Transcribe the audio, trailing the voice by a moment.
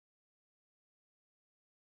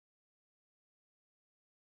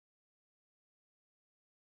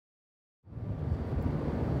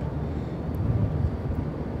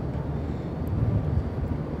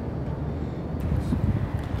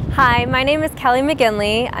Hi, my name is Kellie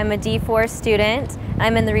McGinley. I'm a D4 student.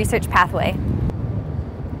 I'm in the research pathway.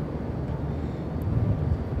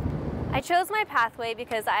 I chose my pathway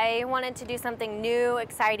because I wanted to do something new,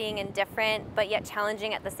 exciting, and different, but yet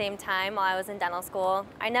challenging at the same time while I was in dental school.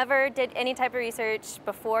 I never did any type of research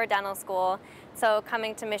before dental school, so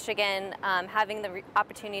coming to Michigan, having the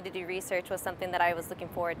opportunity to do research was something that I was looking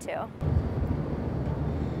forward to.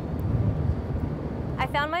 I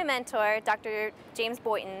found my mentor, Dr. James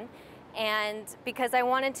Boynton, and because I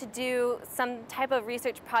wanted to do some type of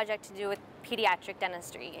research project to do with pediatric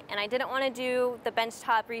dentistry. And I didn't want to do the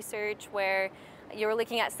benchtop research where you were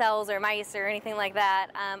looking at cells or mice or anything like that.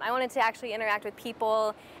 I wanted to actually interact with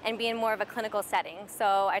people and be in more of a clinical setting.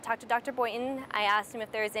 So I talked to Dr. Boynton. I asked him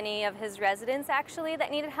if there was any of his residents actually that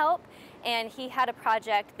needed help. And he had a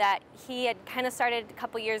project that he had kind of started a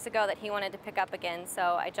couple years ago that he wanted to pick up again.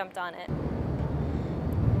 So I jumped on it.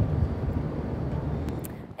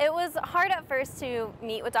 It was hard at first to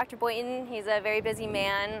meet with Dr. Boynton. He's a very busy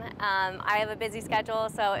man. I have a busy schedule,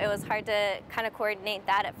 so it was hard to kind of coordinate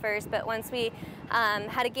that at first. But once we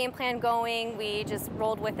had a game plan going, we just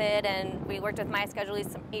rolled with it, and we worked with my schedule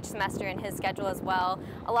each semester and his schedule as well.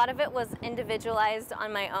 A lot of it was individualized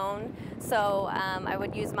on my own, so I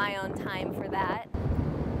would use my own time for that.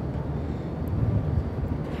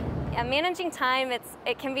 Yeah, managing time,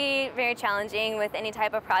 it can be very challenging with any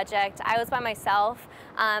type of project. I was by myself,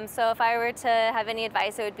 so if I were to have any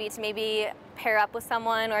advice, it would be to maybe pair up with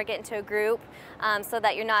someone or get into a group so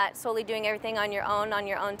that you're not solely doing everything on your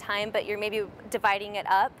own time, but you're maybe dividing it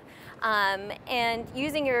up. And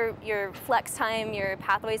using your flex time, your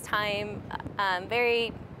pathways time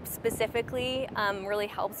very specifically really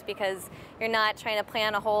helps, because you're not trying to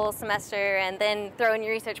plan a whole semester and then throw in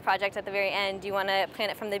your research project at the very end. You want to plan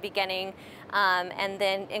it from the beginning and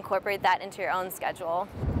then incorporate that into your own schedule.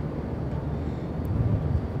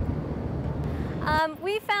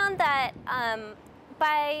 We found that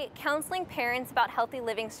by counseling parents about healthy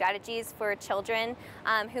living strategies for children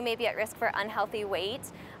who may be at risk for unhealthy weight,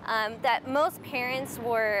 that most parents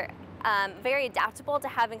were very adaptable to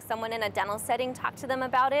having someone in a dental setting talk to them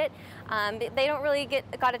about it. They don't really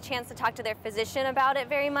got a chance to talk to their physician about it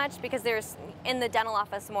very much because they're in the dental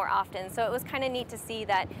office more often. So it was kind of neat to see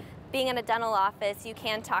that being in a dental office, you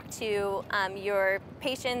can talk to your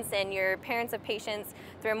patients and your parents of patients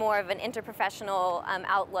through more of an interprofessional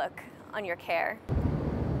outlook on your care.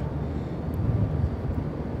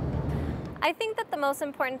 I think that the most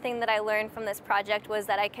important thing that I learned from this project was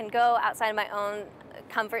that I can go outside my own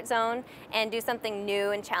comfort zone and do something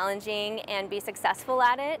new and challenging and be successful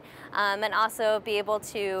at it, and also be able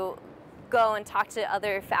to go and talk to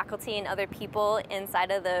other faculty and other people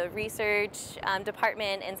inside of the research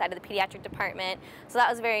department, inside of the pediatric department. So that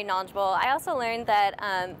was very knowledgeable. I also learned that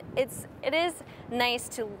it is nice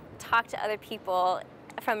to talk to other people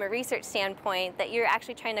from a research standpoint, that you're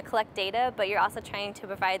actually trying to collect data, but you're also trying to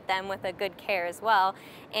provide them with a good care as well.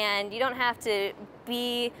 And you don't have to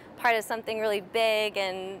be part of something really big,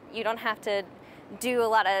 and you don't have to do a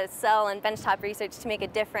lot of cell and benchtop research to make a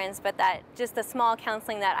difference, but that just the small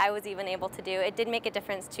counseling that I was even able to do, it did make a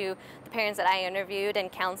difference to the parents that I interviewed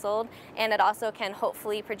and counseled, and it also can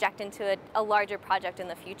hopefully project into a larger project in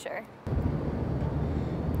the future.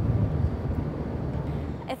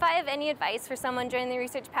 If I have any advice for someone during the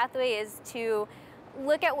research pathway, is to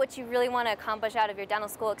look at what you really want to accomplish out of your dental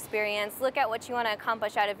school experience, look at what you want to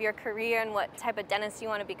accomplish out of your career and what type of dentist you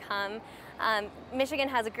want to become. Michigan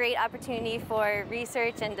has a great opportunity for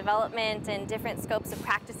research and development and different scopes of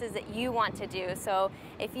practices that you want to do. So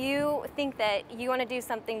if you think that you want to do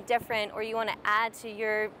something different, or you want to add to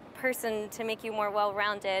your person to make you more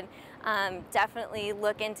well-rounded, definitely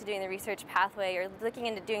look into doing the research pathway, or looking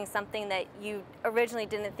into doing something that you originally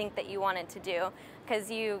didn't think that you wanted to do, because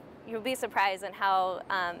you'll be surprised at how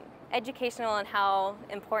educational and how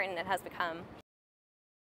important it has become.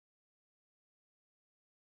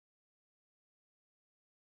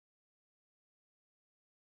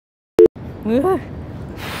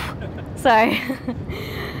 Sorry.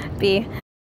 B.